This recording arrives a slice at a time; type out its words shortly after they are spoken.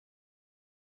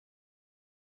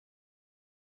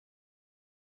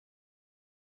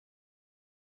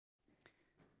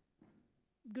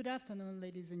Good afternoon,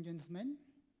 ladies and gentlemen.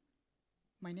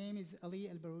 My name is Ali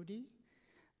Al-Baroodi.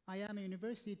 I am a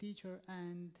university teacher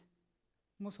and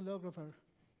Mosulgrapher.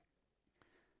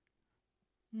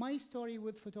 My story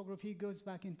with photography goes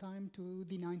back in time to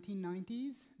the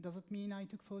 1990s. Does it mean I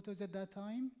took photos at that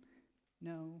time?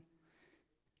 No.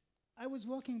 I was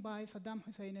walking by Saddam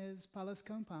Hussein's palace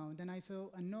compound and I saw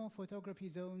a no photography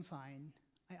zone sign.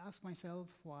 I asked myself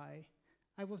why.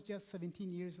 I was just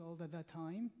 17 years old at that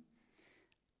time.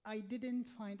 I didn't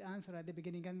find answer at the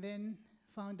beginning and then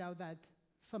found out that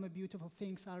some beautiful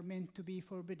things are meant to be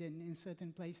forbidden in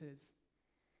certain places.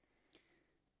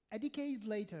 A decade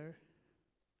later,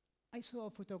 I saw a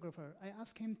photographer. I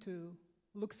asked him to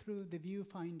look through the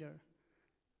viewfinder.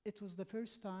 It was the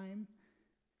first time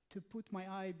to put my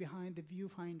eye behind the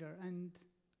viewfinder, and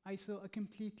I saw a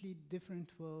completely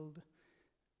different world,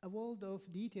 a world of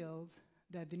details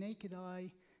that the naked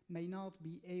eye may not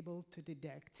be able to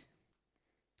detect.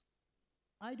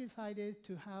 I decided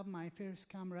to have my first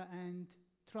camera and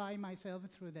try myself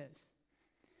through this.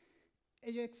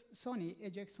 Sony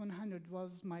EGX100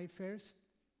 was my first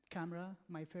camera,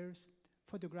 my first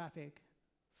photographic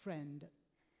friend.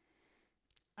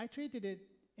 I treated it,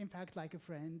 in fact, like a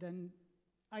friend, and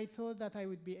I thought that I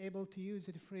would be able to use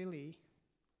it freely.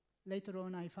 Later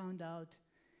on, I found out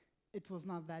it was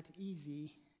not that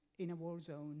easy in a war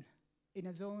zone, in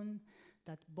a zone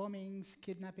that bombings,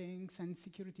 kidnappings, and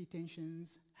security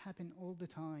tensions happen all the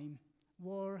time.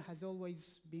 War has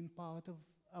always been part of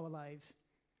our life,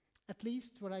 at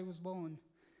least where I was born.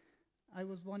 I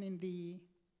was born in the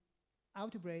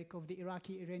outbreak of the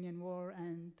Iraqi-Iranian war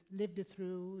and lived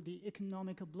through the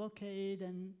economic blockade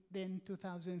and then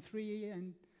 2003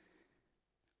 and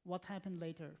what happened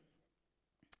later.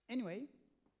 Anyway,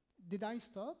 did I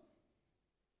stop?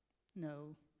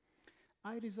 No.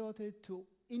 I resorted to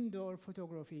indoor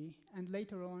photography, and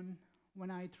later on,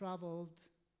 when I traveled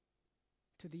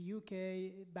to the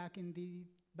UK back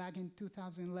in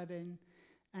 2011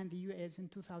 and the US in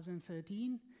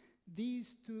 2013,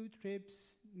 these two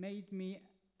trips made me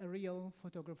a real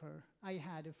photographer. I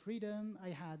had a freedom, I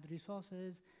had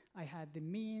resources, I had the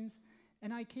means,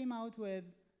 and I came out with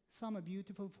some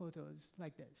beautiful photos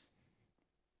like this.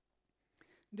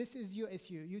 This is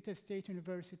USU, Utah State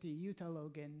University, Utah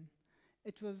Logan.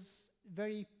 It was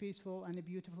very peaceful and a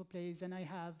beautiful place, and I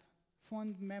have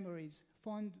fond memories,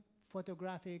 fond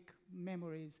photographic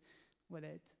memories with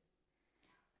it.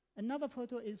 Another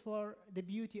photo is for the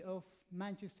beauty of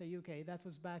Manchester, UK. That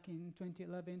was back in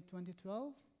 2011,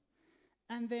 2012.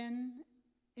 And then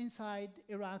inside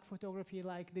Iraq photography,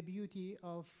 like the beauty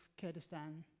of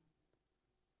Kurdistan.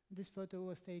 This photo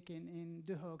was taken in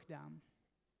Duhok Dam.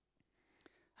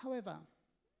 However,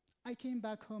 I came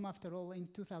back home after all in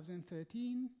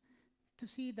 2013 to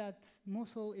see that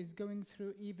Mosul is going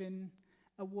through even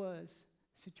a worse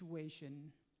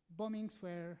situation. Bombings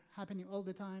were happening all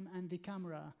the time and the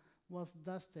camera was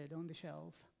dusted on the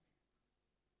shelf.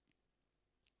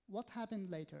 What happened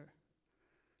later?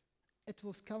 It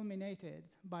was culminated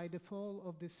by the fall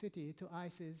of the city to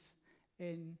ISIS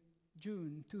in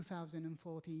June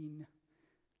 2014.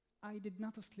 I did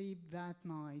not sleep that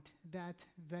night, that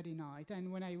very night.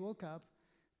 And when I woke up,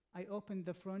 I opened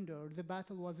the front door. The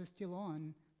battle was still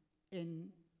on in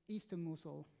eastern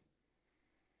Mosul.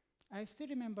 I still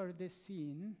remember this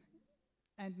scene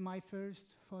and my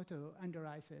first photo under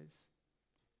ISIS.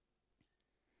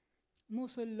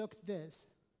 Mosul looked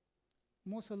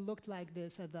like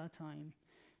this at that time.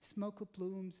 Smoke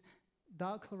plumes,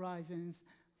 dark horizons,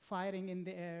 firing in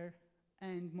the air,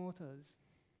 and mortars.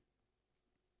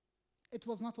 It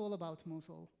was not all about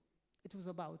Mosul. It was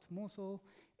about Mosul,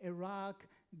 Iraq,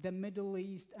 the Middle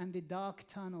East, and the dark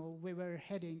tunnel we were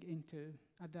heading into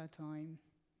at that time.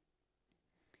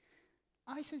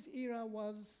 ISIS era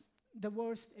was the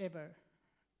worst ever,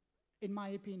 in my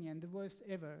opinion, the worst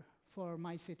ever for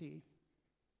my city.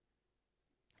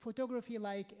 Photography,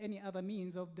 like any other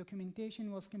means of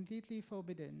documentation, was completely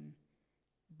forbidden.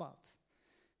 But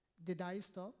did I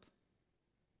stop?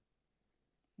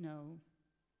 No.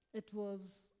 It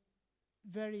was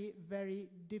very, very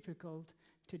difficult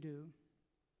to do.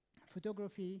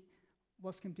 Photography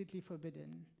was completely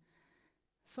forbidden.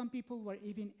 Some people were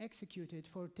even executed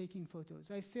for taking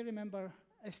photos. I still remember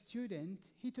a student,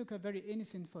 he took a very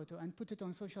innocent photo and put it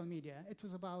on social media. It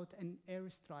was about an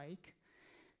airstrike,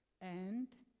 and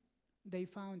they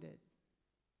found it.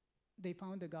 They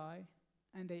found the guy,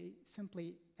 and they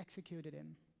simply executed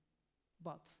him.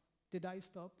 But did I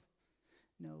stop?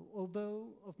 No, although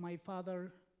of my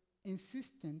father's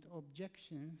insistent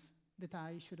objections that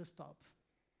I should stop.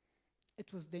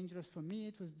 It was dangerous for me,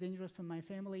 it was dangerous for my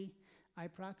family. I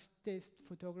practiced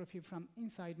photography from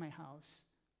inside my house,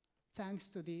 thanks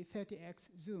to the 30x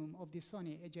zoom of the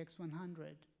Sony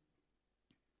HX100.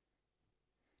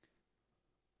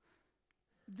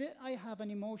 I have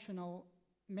an emotional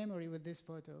memory with this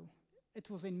photo. It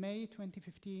was in May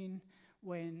 2015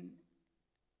 when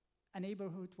a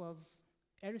neighborhood was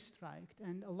airstriked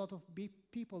and a lot of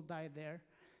people died there.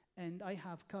 And I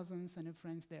have cousins and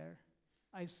friends there.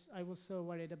 I was so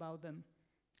worried about them.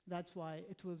 That's why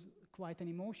it was quite an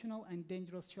emotional and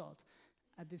dangerous shot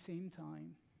at the same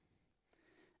time.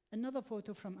 Another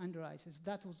photo from under ISIS,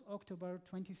 that was October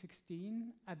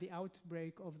 2016 at the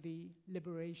outbreak of the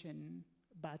liberation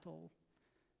battle.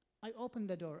 I opened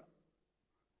the door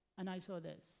and I saw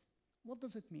this. What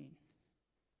does it mean?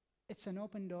 It's an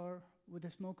open door with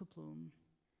a smoke plume.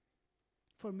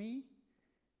 For me,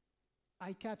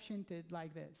 I captioned it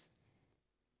like this: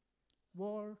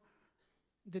 war,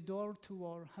 the door to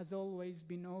war has always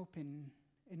been open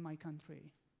in my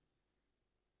country.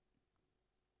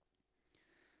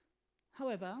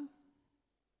 However,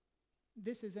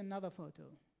 this is another photo.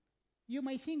 You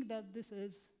may think that this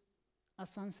is a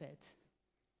sunset,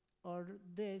 or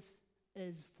this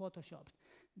is photoshopped.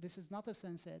 This is not a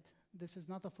sunset, this is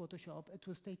not a Photoshop. It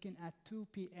was taken at 2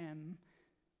 p.m.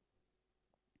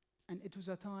 and it was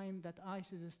a time that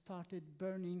ISIS started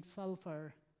burning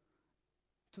sulfur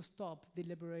to stop the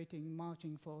liberating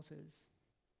marching forces.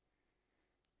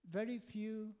 Very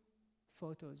few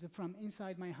photos from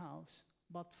inside my house,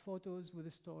 but photos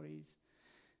with stories.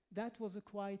 That was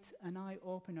quite an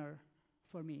eye-opener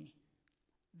for me,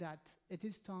 that it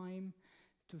is time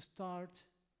to start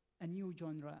a new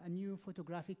genre, a new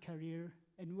photographic career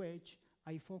in which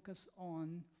I focus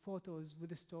on photos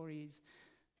with stories,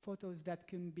 photos that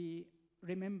can be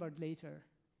remembered later.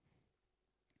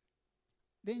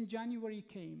 Then January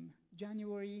came,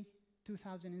 January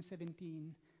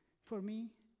 2017. For me,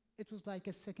 it was like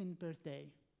a second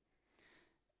birthday.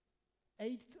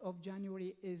 8th of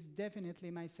January is definitely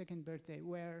my second birthday,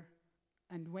 where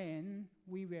and when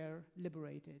we were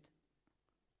liberated.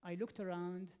 I looked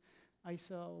around, I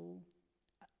saw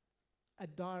a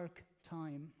dark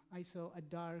time, I saw a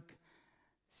dark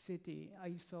city,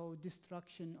 I saw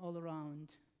destruction all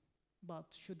around. But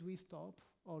should we stop,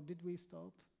 or did we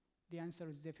stop? The answer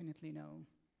is definitely no.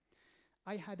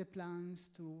 I had plans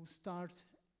to start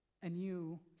a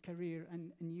new career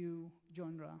and a new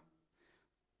genre.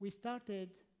 We started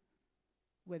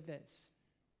with this.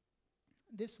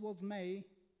 This was May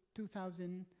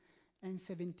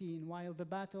 2017, while the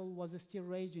battle was still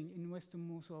raging in Western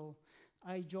Mosul.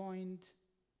 I joined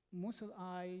Mosul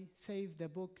I Save the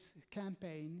Books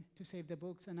campaign to save the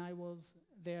books, and I was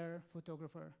their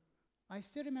photographer. I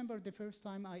still remember the first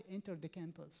time I entered the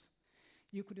campus.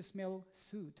 You could smell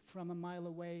soot from a mile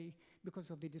away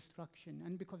because of the destruction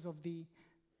and because of the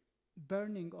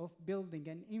burning of building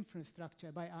and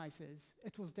infrastructure by ISIS.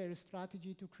 It was their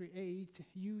strategy to create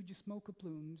huge smoke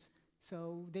plumes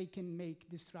so they can make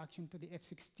destruction to the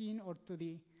F-16 or to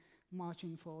the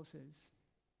marching forces.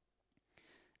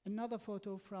 Another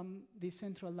photo from the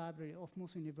Central Library of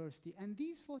Mosul University. And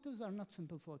these photos are not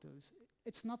simple photos.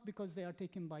 It's not because they are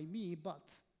taken by me,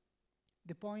 but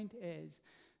the point is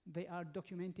they are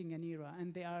documenting an era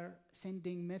and they are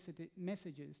sending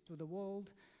messages to the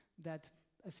world that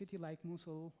a city like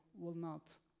Mosul will not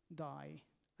die.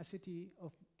 A city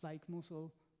like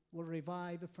Mosul will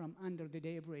revive from under the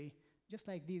debris, just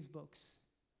like these books.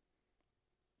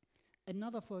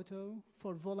 Another photo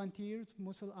for volunteers,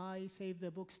 Mosul I Save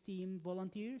the Books team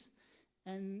volunteers,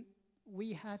 and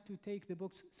we had to take the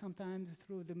books sometimes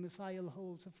through the missile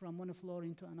holes from one floor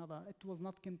into another. It was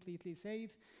not completely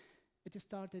safe. It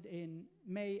started in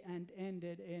May and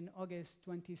ended in August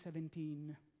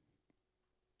 2017.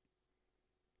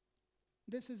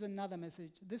 This is another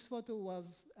message. This photo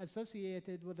was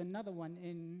associated with another one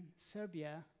in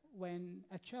Serbia when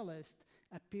a cellist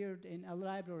appeared in a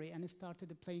library and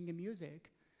started playing music.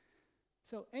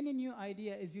 So any new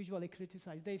idea is usually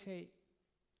criticized. They say,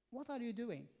 what are you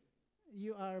doing?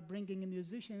 You are bringing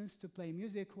musicians to play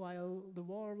music while the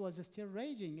war was still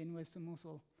raging in Western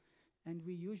Mosul. And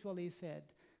we usually said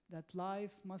that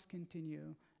life must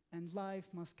continue and life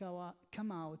must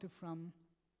come out from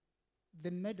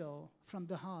the middle, from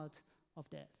the heart of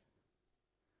death.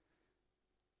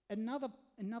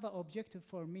 Another objective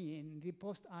for me in the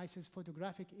post-ISIS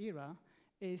photographic era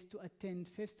is to attend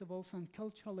festivals and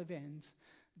cultural events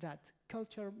that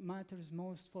culture matters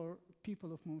most for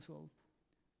people of Mosul.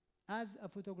 As a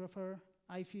photographer,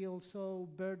 I feel so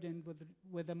burdened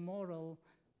with a moral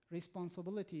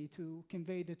responsibility to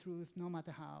convey the truth no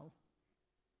matter how.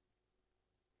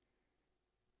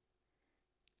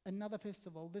 another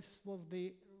festival. This was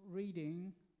the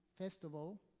Reading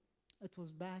Festival. It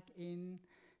was back in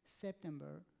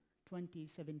September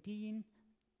 2017.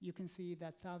 You can see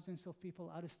that thousands of people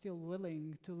are still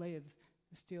willing to live,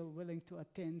 still willing to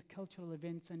attend cultural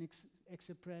events and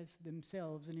express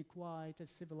themselves in a quiet,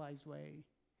 civilized way.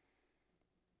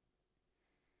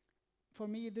 For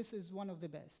me, this is one of the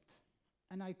best,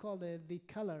 and I call it the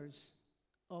colors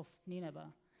of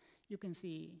Nineveh. You can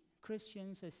see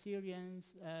Christians,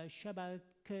 Assyrians, Shabak,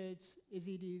 Kurds,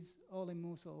 Yazidis, all in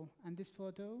Mosul. And this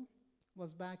photo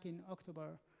was back in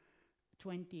October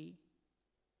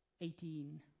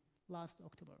 2018, last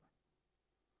October.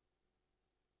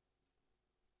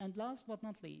 And last but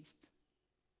not least,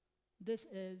 this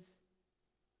is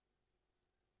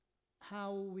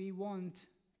how we want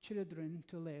children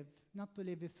to live, not to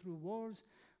live through wars,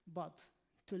 but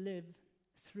to live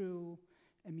through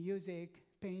music,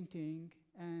 painting,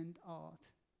 and art.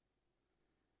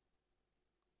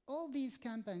 All these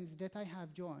campaigns that I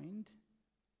have joined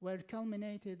were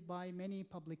culminated by many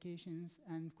publications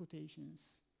and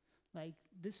quotations, like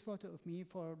this photo of me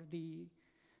for the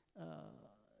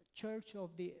Church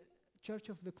of the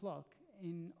Clock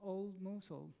in Old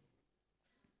Mosul.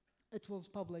 It was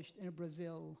published in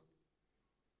Brazil.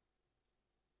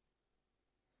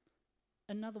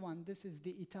 Another one, this is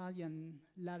the Italian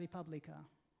La Repubblica.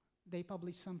 They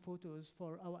published some photos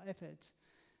for our efforts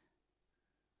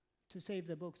to save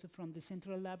the books from the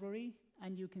Central Library,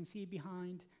 and you can see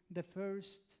behind the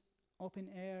first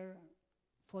open-air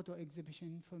photo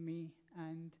exhibition for me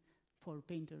and for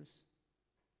painters.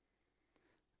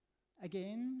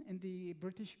 Again, in the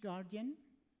British Guardian,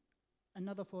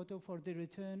 another photo for the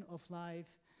return of life,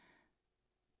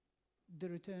 the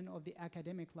return of the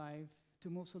academic life to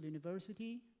Mosul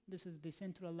University. This is the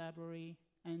Central Library,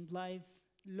 and life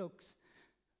looks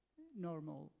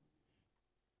normal.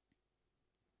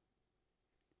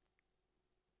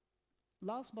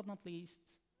 Last but not least,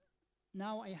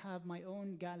 now I have my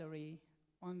own gallery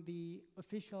on the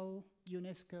official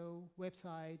UNESCO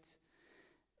website.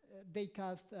 They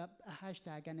cast a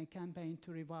hashtag and a campaign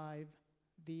to revive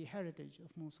the heritage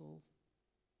of Mosul.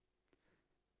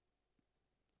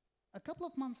 A couple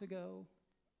of months ago,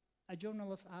 a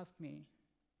journalist asked me,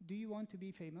 "Do you want to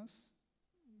be famous?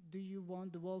 Do you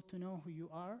want the world to know who you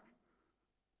are?"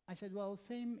 I said, well,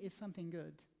 fame is something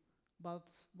good, but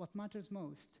what matters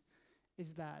most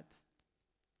is that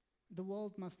the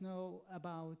world must know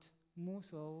about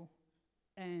Mosul.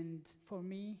 And for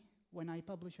me, when I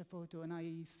publish a photo and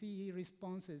I see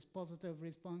responses, positive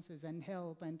responses and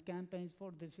help and campaigns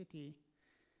for the city,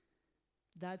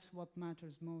 that's what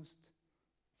matters most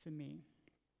for me.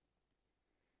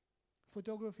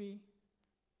 Photography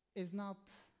is not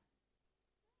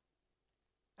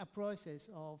a process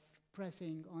of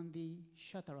pressing on the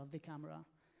shutter of the camera,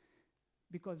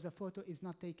 because a photo is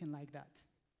not taken like that.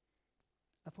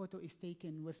 A photo is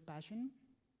taken with passion,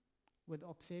 with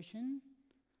obsession,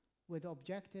 with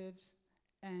objectives,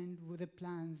 and with the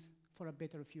plans for a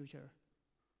better future.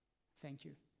 Thank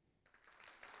you.